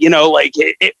kids, or, you know, like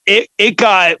it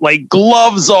got like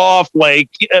gloves off, like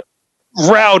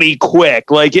rowdy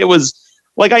quick. Like it was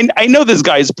like, I know this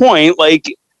guy's point,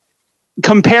 like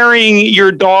comparing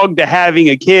your dog to having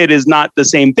a kid is not the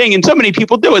same thing. And so many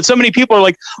people do it. So many people are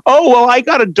like, oh, well, I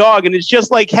got a dog and it's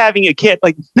just like having a kid.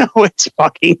 Like, no, it's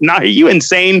fucking not. Are you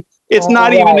insane? It's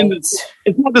not even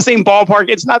it's not the same ballpark.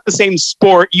 It's not the same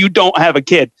sport. You don't have a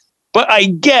kid. But I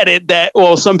get it that,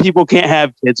 well, some people can't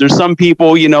have kids, or some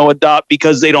people, you know, adopt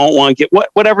because they don't want kids,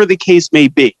 whatever the case may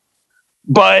be.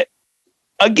 But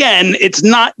again, it's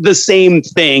not the same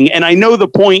thing. And I know the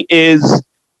point is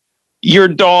your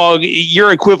dog,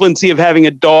 your equivalency of having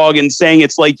a dog and saying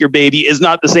it's like your baby is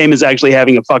not the same as actually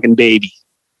having a fucking baby.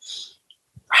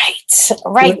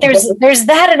 Right. There's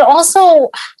that. And also,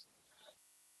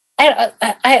 I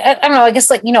don't know, I guess,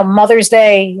 like, you know, Mother's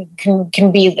Day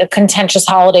can be a contentious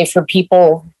holiday for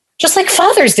people just like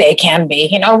Father's Day can be.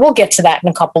 You know, we'll get to that in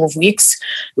a couple of weeks.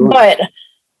 Sure. But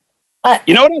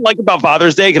you know what I like about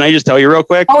Father's Day? Can I just tell you real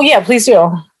quick? Oh yeah, please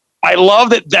do. I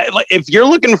love that if you're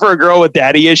looking for a girl with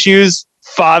daddy issues,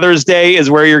 Father's Day is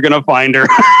where you're going to find her.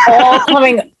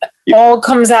 all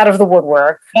comes out of the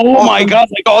woodwork. Oh my God.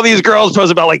 Like all these girls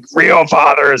post about like real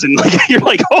fathers and like, you're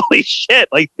like, holy shit.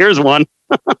 Like here's one.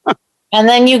 And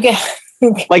then you get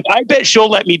like, I bet she'll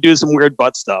let me do some weird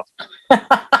butt stuff.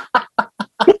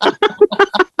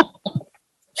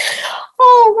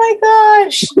 Oh my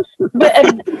gosh.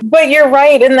 But you're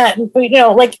right in that, you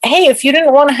know, like, hey, if you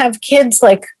didn't want to have kids,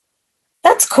 like,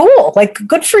 that's cool. Like,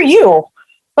 good for you.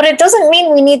 But it doesn't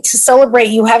mean we need to celebrate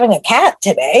you having a cat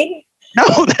today.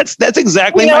 No, that's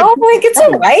exactly like it's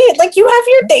all right. Like you have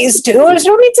your days too. You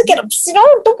don't need to get upset.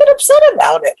 Don't get upset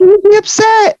about it. Don't be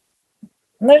upset.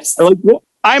 Like, well,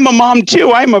 I'm a mom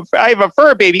too. I have a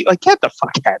fur baby. Like, get the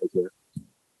fuck out of here.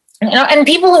 You know, and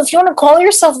people, if you want to call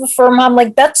yourself a fur mom,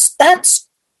 like that's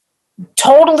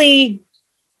totally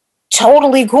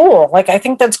cool. Like I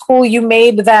think that's cool. You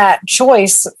made that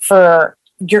choice for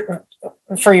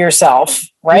yourself,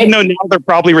 right? No, now they're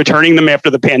probably returning them after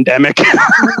the pandemic.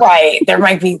 Right. There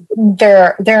might be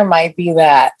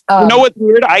that. You know what's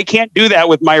weird? I can't do that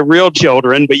with my real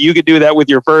children, but you could do that with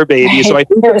your fur baby. So I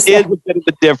think there is a bit of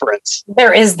a difference.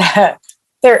 There is that.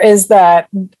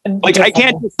 Like I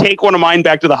can't just take one of mine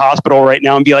back to the hospital right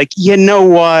now and be like, you know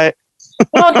what?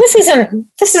 Well, this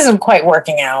isn't quite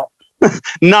working out.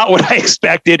 Not what I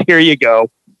expected. Here you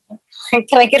go. Can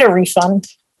I get a refund?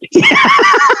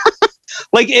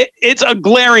 Like it's a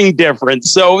glaring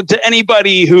difference. So to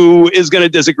anybody who is going to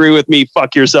disagree with me,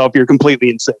 fuck yourself. You're completely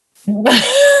insane.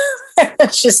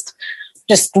 just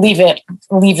leave it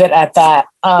at that.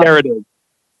 There it is.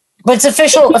 But it's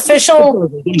official.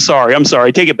 I'm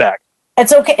sorry. Take it back.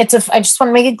 It's okay. I just want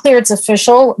to make it clear. It's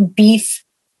official Beef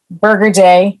Burger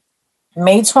Day,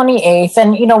 May 28th.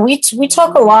 And, you know, we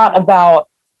talk a lot about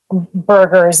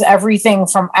burgers, everything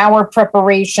from our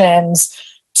preparations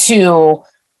to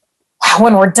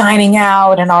when we're dining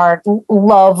out and our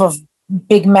love of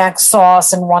Big Mac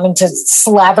sauce and wanting to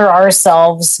slather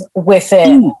ourselves with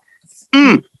it.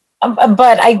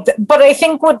 But I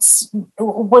think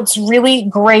what's really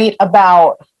great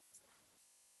about,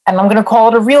 and I'm going to call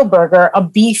it a real burger, a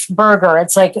beef burger.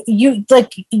 It's like you're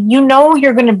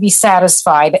going to be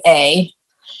satisfied, A,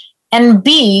 and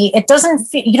B,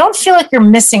 you don't feel like you're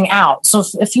missing out. So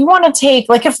if you want to take,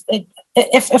 like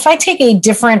if I take a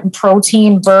different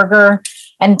protein burger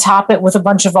and top it with a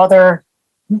bunch of other,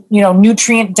 you know,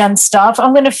 nutrient dense stuff,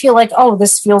 I'm going to feel like, oh,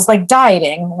 this feels like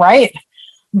dieting, right?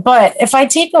 But if I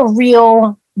take a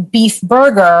real beef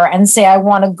burger and say I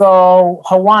want to go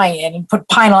Hawaiian and put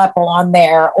pineapple on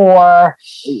there or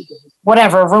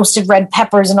whatever, roasted red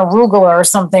peppers and arugula or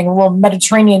something, a little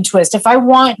Mediterranean twist, if I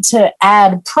want to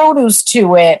add produce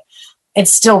to it,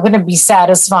 it's still going to be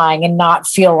satisfying and not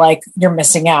feel like you're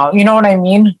missing out. You know what I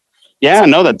mean? Yeah,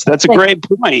 no, that's a great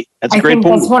point. That's a great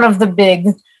point. That's one of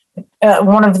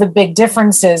the big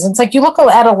differences. It's like you look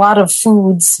at a lot of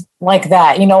foods like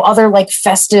that, you know, other like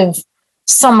festive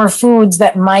summer foods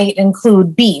that might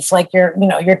include beef, like your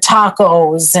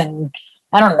tacos and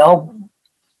I don't know,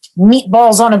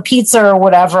 meatballs on a pizza or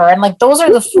whatever. And like, those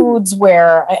are the foods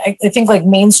where I think like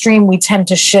mainstream, we tend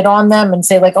to shit on them and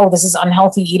say like, oh, this is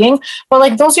unhealthy eating. But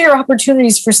like, those are your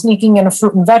opportunities for sneaking in a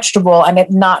fruit and vegetable and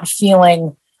it not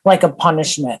feeling like a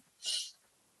punishment.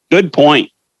 Good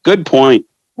point.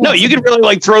 No, you could really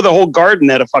like throw the whole garden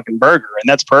at a fucking burger and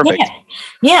that's perfect.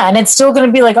 Yeah. And it's still going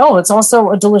to be like, oh, it's also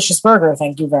a delicious burger.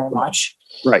 Thank you very much.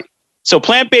 Right. So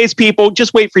plant-based people,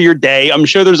 just wait for your day. I'm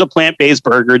sure there's a plant-based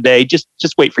burger day. Just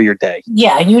wait for your day.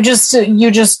 Yeah. You just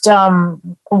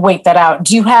wait that out.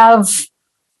 Do you have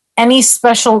any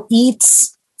special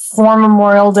eats for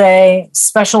Memorial Day,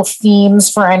 special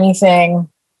themes for anything?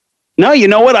 No, you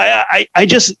know what? I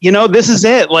just, you know, this is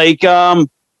it. Like,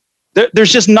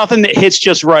 there's just nothing that hits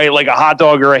just right, like a hot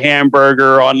dog or a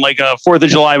hamburger on like a 4th of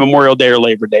July, Memorial Day or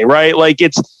Labor Day, right? Like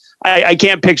I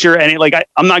can't picture any, like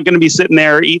I'm not going to be sitting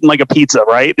there eating like a pizza,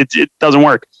 right? It doesn't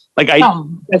work. Like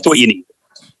that's what you need.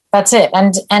 That's it.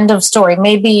 And end of story.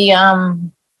 Maybe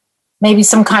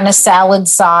some kind of salad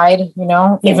side, you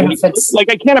know, even if it's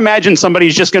like, I can't imagine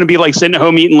somebody's just going to be like sitting at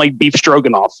home eating like beef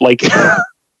stroganoff. Like it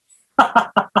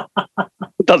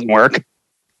doesn't work.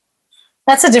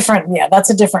 That's a different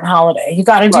holiday. You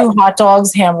got to do hot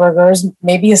dogs, hamburgers,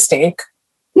 maybe a steak.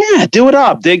 Yeah, do it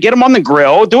up. Get them on the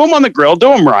grill. Do them on the grill. Do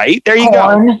them right. There you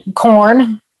go.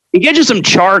 Corn. You get you some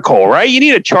charcoal, right? You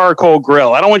need a charcoal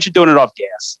grill. I don't want you doing it off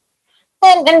gas.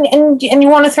 And you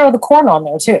want to throw the corn on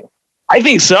there too. I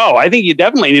think so. I think you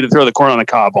definitely need to throw the corn on the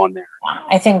cob on there.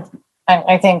 I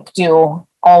think do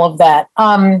all of that.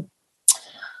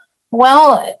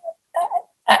 Well,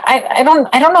 I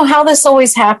don't know how this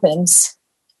always happens,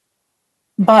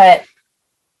 but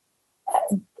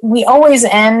we always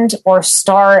end or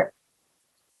start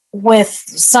with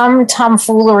some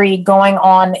tomfoolery going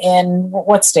on in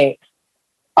what state?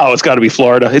 Oh, it's got to be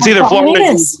Florida. It's either Florida or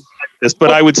Texas,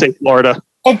 but I would say Florida.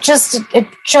 It just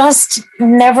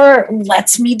never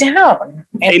lets me down.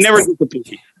 They never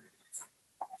disappoint.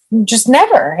 Just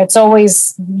never. It's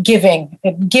always giving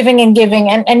and giving,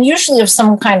 and usually of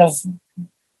some kind of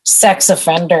sex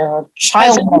offender or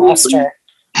child molester.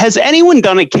 Has anyone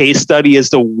done a case study as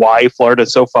to why Florida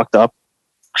is so fucked up?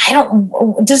 I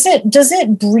don't. Does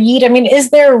it breed? I mean, is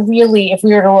there really, if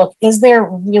we were to look, is there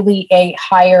really a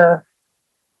higher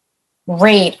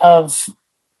rate of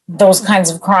those kinds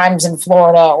of crimes in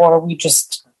Florida, or are we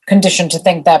just conditioned to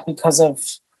think that because of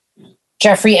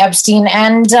Jeffrey Epstein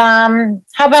and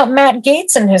how about Matt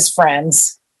Gaetz and his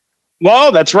friends?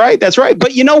 Well, that's right.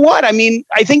 But you know what? I mean,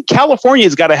 I think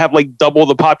California's got to have like double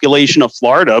the population of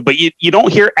Florida, but you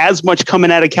don't hear as much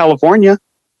coming out of California.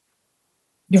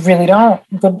 You really don't.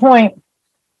 Good point.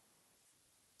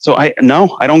 So I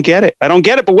don't get it.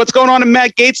 But what's going on in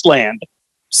Matt Gaetz land?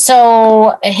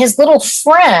 So his little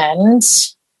friend.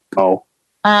 Oh.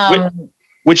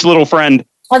 Which little friend?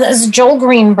 Well, this is Joel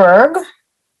Greenberg.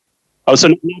 Oh, so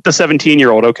not the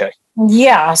 17-year-old. Okay.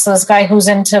 Yeah. So this guy who's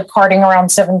into carting around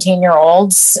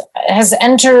 17-year-olds has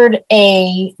entered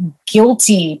a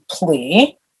guilty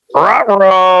plea.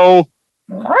 Ruh-roh.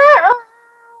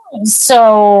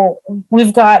 So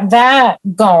we've got that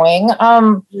going.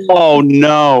 Oh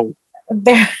no.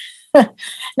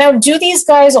 Now, do these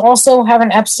guys also have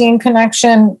an Epstein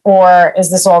connection, or is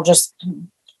this all just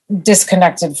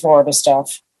disconnected Florida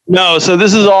stuff? No, so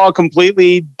this is all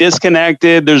completely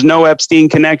disconnected. There's no Epstein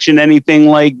connection, anything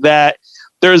like that.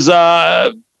 There's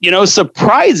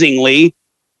surprisingly,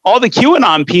 all the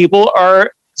QAnon people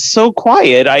are so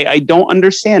quiet. I don't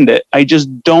understand it. I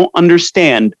just don't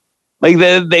understand. Like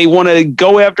they want to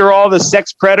go after all the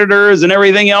sex predators and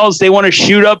everything else. They want to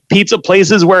shoot up pizza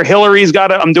places where Hillary's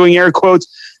got I'm doing air quotes,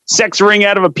 sex ring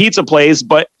out of a pizza place.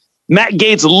 But Matt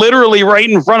Gaetz literally right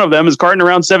in front of them is carting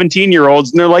around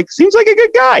 17-year-olds. And they're like, seems like a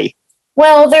good guy.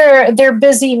 Well, they're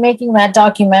busy making that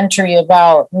documentary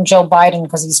about Joe Biden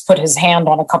because he's put his hand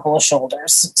on a couple of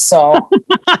shoulders. So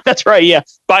that's right. Yeah.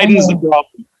 Biden's the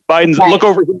problem. Biden's right. Look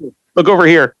over here. Look over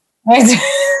here.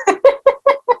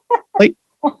 Like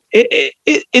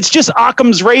it's just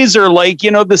Occam's razor. Like,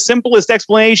 the simplest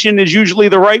explanation is usually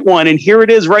the right one. And here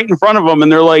it is right in front of them.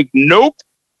 And they're like, nope.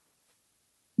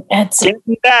 Can't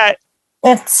do that.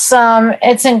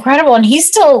 It's incredible. And he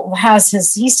still has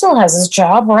his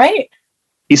job, right?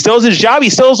 He still has his job. He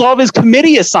still has all of his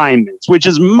committee assignments, which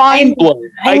is mind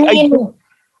blowing.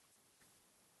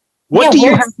 Where's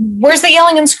the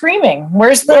yelling and screaming?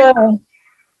 Where's the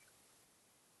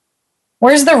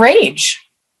rage?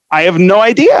 I have no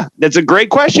idea. That's a great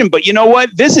question. But you know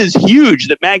what? This is huge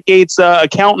that Matt Gaetz'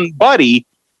 accountant buddy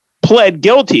pled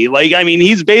guilty. Like, I mean,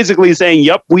 he's basically saying,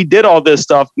 yep, we did all this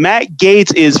stuff. Matt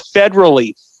Gaetz is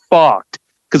federally fucked.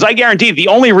 Because I guarantee the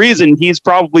only reason he's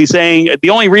probably taking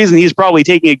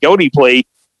a guilty plea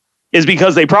is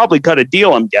because they probably cut a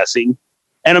deal, I'm guessing.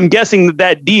 And I'm guessing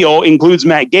that deal includes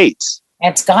Matt Gaetz.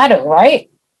 It's got to, right?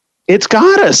 It's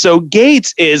gotta. So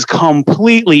Gaetz is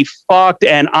completely fucked,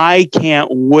 and I can't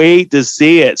wait to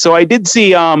see it. So I did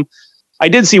see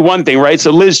one thing, right?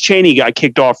 So Liz Cheney got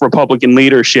kicked off Republican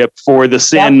leadership for the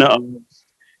sin of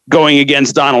going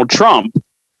against Donald Trump.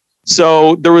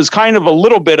 So there was kind of a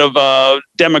little bit of a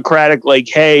Democratic,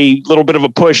 little bit of a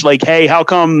push, like, hey, how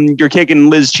come you're kicking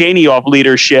Liz Cheney off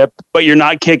leadership, but you're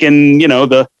not kicking,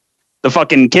 the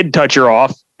fucking kid toucher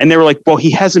off? And they were like, well,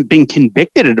 he hasn't been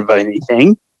convicted of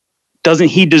anything. Doesn't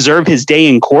he deserve his day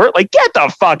in court? Like, get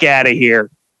the fuck out of here.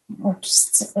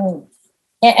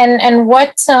 And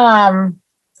what kind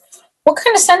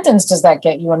of sentence does that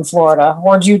get you in Florida?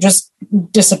 Or do you just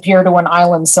disappear to an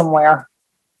island somewhere?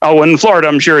 Oh, in Florida,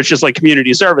 I'm sure it's just like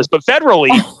community service, but federally,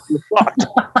 you're fucked.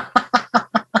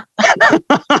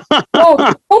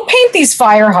 We'll paint these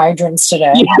fire hydrants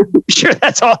today. Yeah, sure,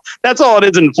 that's all it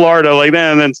is in Florida. Like,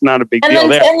 that's not a big deal.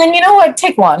 And then you know what?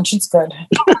 Take lunch. It's good.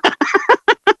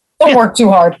 Don't work too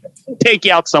hard. Take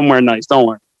you out somewhere nice. Don't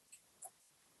worry.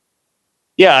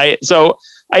 Yeah.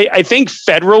 I think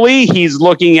federally he's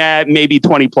looking at maybe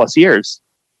 20 plus years.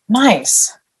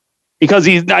 Nice. Because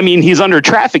he's under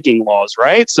trafficking laws,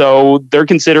 right? So they're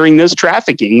considering this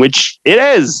trafficking, which it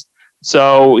is.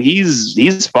 So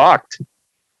he's fucked.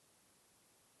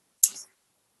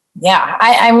 Yeah,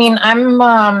 I mean, I'm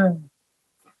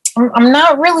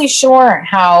not really sure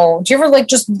how. Do you ever like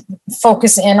just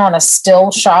focus in on a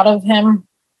still shot of him?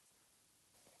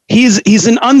 He's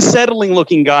an unsettling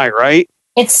looking guy, right?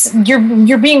 It's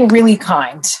you're being really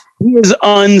kind. He is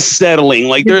unsettling.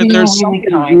 Like there's really something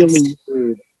kind. really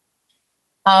weird.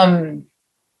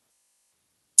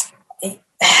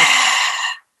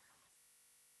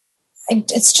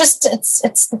 It's just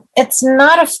it's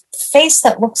not a face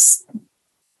that looks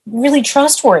really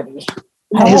trustworthy.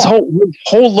 His whole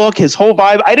look, his whole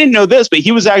vibe. I didn't know this, but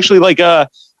he was actually like a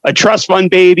trust fund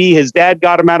baby. His dad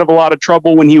got him out of a lot of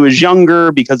trouble when he was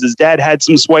younger because his dad had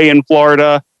some sway in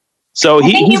Florida. So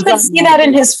I think you could see that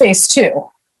in his face too.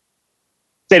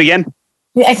 Say it again.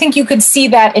 I think you could see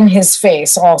that in his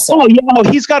face also. Oh yeah,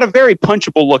 he's got a very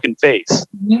punchable looking face.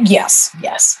 Yes.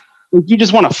 You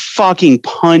just want to fucking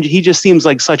punch. He just seems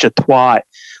like such a twat.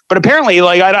 But apparently,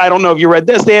 like, I don't know if you read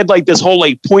this, they had like this whole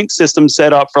like point system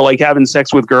set up for like having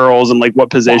sex with girls and like what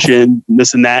position, and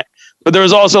this and that. But there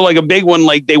was also like a big one,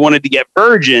 like they wanted to get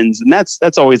virgins. And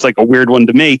that's always like a weird one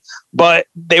to me. But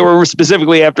they were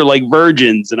specifically after like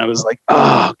virgins. And I was like,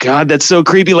 oh God, that's so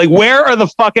creepy. Like, where are the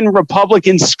fucking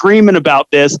Republicans screaming about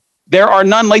this? There are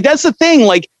none. Like, that's the thing.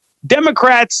 Like,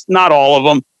 Democrats, not all of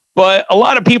them, but a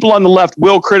lot of people on the left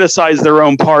will criticize their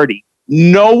own party.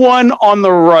 No one on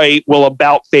the right will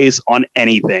about face on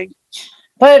anything.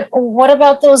 But what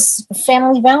about those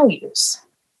family values?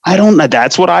 I don't know.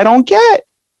 That's what I don't get.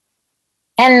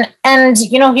 And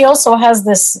you know, he also has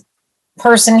this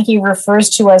person he refers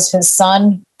to as his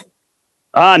son.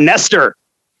 Nestor.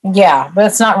 Yeah, but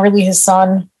it's not really his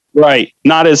son. Right.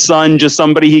 Not his son, just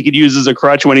somebody he could use as a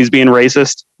crutch when he's being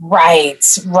racist. Right.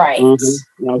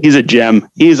 Mm-hmm. No, he's a gem.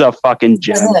 He's a fucking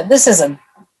gem. This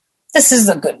is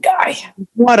a good guy.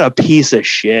 What a piece of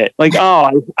shit. Like,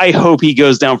 oh, I hope he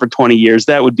goes down for 20 years.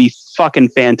 That would be fucking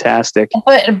fantastic.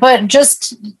 But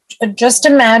just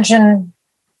imagine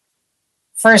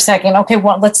for a second. Okay,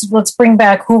 well, let's bring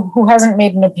back who hasn't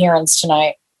made an appearance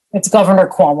tonight. It's Governor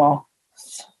Cuomo.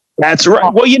 That's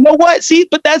right. Well, you know what? See,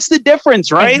 but that's the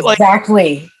difference, right?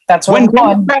 Exactly. Like, that's what when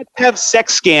Democrats have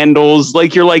sex scandals,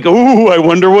 like you're like, oh, I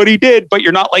wonder what he did, but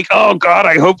you're not like, oh God,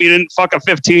 I hope he didn't fuck a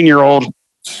 15-year-old.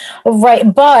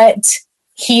 Right, but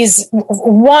he's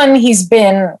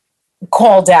been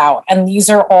called out, and these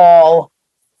are all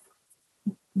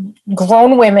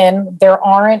grown women. There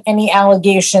aren't any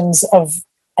allegations of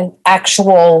an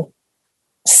actual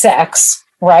sex,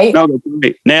 right? No, that's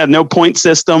right. No point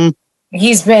system.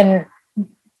 It's been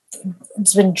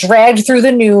dragged through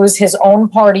the news, his own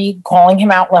party calling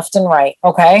him out left and right.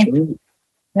 Okay. Mm-hmm.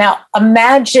 Now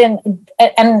imagine,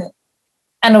 and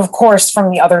of course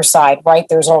from the other side, right?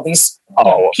 There's all these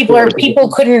people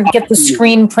couldn't get the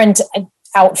screen print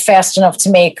out fast enough to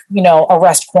make,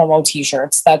 Arrest Cuomo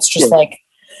t-shirts. That's just like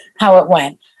how it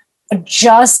went.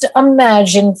 Just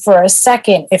imagine for a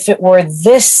second if it were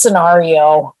this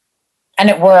scenario and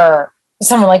it were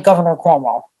someone like Governor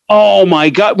Cuomo. Oh my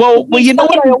God. Well, you know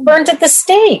what? I burnt at the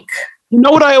stake. You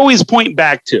know what I always point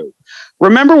back to?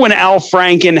 Remember when Al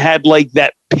Franken had like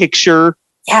that picture?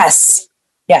 Yes.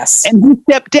 And he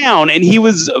stepped down and he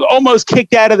was almost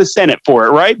kicked out of the Senate for it,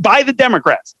 right? By the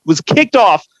Democrats. Was kicked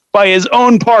off by his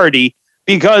own party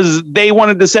because they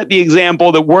wanted to set the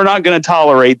example that we're not going to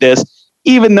tolerate this,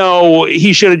 even though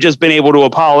he should have just been able to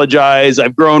apologize.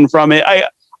 I've grown from it.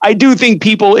 I do think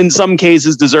people in some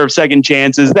cases deserve second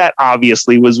chances. That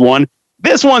obviously was one.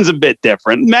 This one's a bit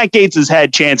different. Matt Gaetz has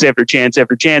had chance after chance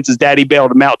after chance. His daddy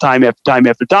bailed him out time after time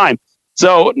after time.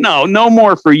 So no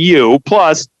more for you.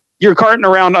 Plus, you're carting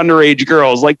around underage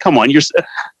girls. Like, come on, you're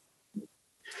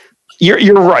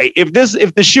right. If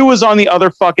the shoe was on the other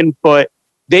fucking foot,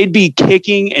 they'd be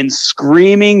kicking and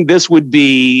screaming. This would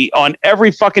be on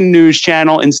every fucking news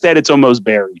channel. Instead, it's almost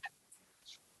buried.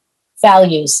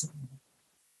 Values.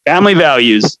 Family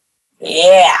values.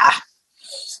 Yeah.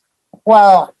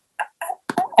 Well,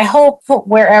 I hope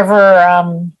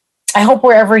wherever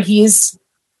he's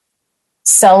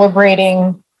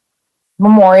celebrating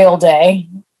Memorial Day,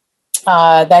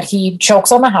 that he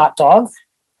chokes on a hot dog.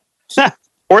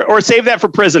 or save that for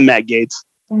prison, Matt Gaetz.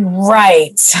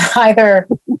 Right. Either.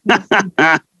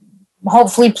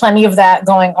 Hopefully plenty of that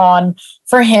going on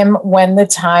for him when the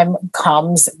time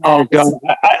comes. Oh, God.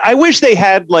 I wish they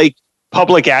had like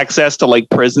public access to like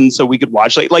prison so we could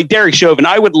watch like Derek Chauvin.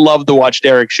 I would love to watch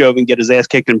Derek Chauvin get his ass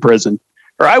kicked in prison.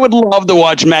 Or I would love to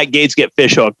watch Matt Gaetz get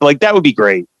fish hooked. Like, that would be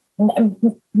great.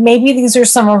 Maybe these are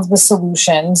some of the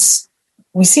solutions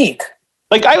we seek.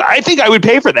 Like, I think I would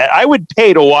pay for that. I would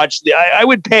pay to watch I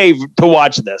would pay to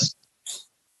watch this.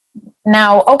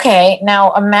 Now, okay.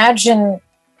 Now imagine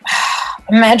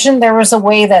Imagine there was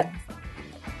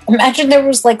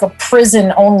like a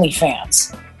prison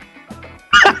OnlyFans.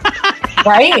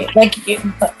 Right?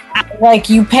 Like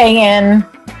you pay in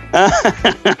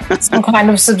some kind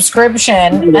of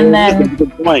subscription, and then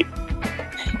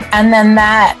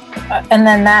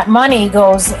that money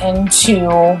goes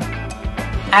into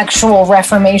actual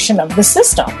reformation of the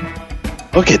system.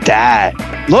 Look at that.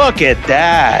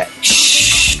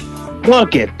 Shh.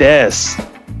 Look at this.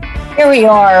 Here we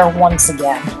are once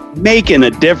again. Making a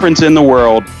difference in the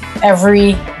world.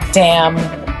 Every damn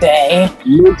day.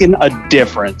 Making a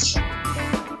difference.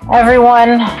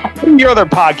 Everyone. Your other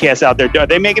podcasts out there, they're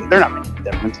not making a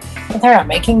difference. They're not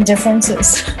making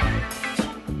differences.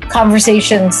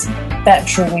 Conversations that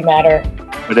truly matter.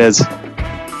 It is.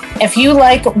 If you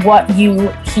like what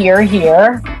you hear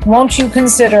here, won't you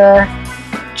consider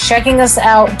checking us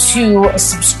out to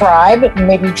subscribe,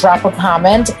 maybe drop a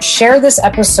comment, share this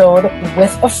episode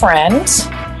with a friend.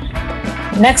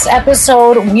 Next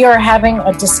episode, we are having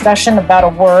a discussion about a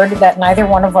word that neither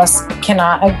one of us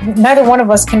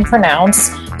can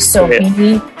pronounce. So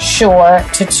be sure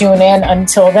to tune in.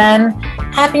 Until then,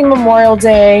 happy Memorial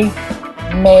Day.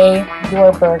 May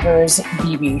your burgers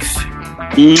be beef.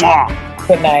 Mwah.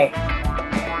 Good night.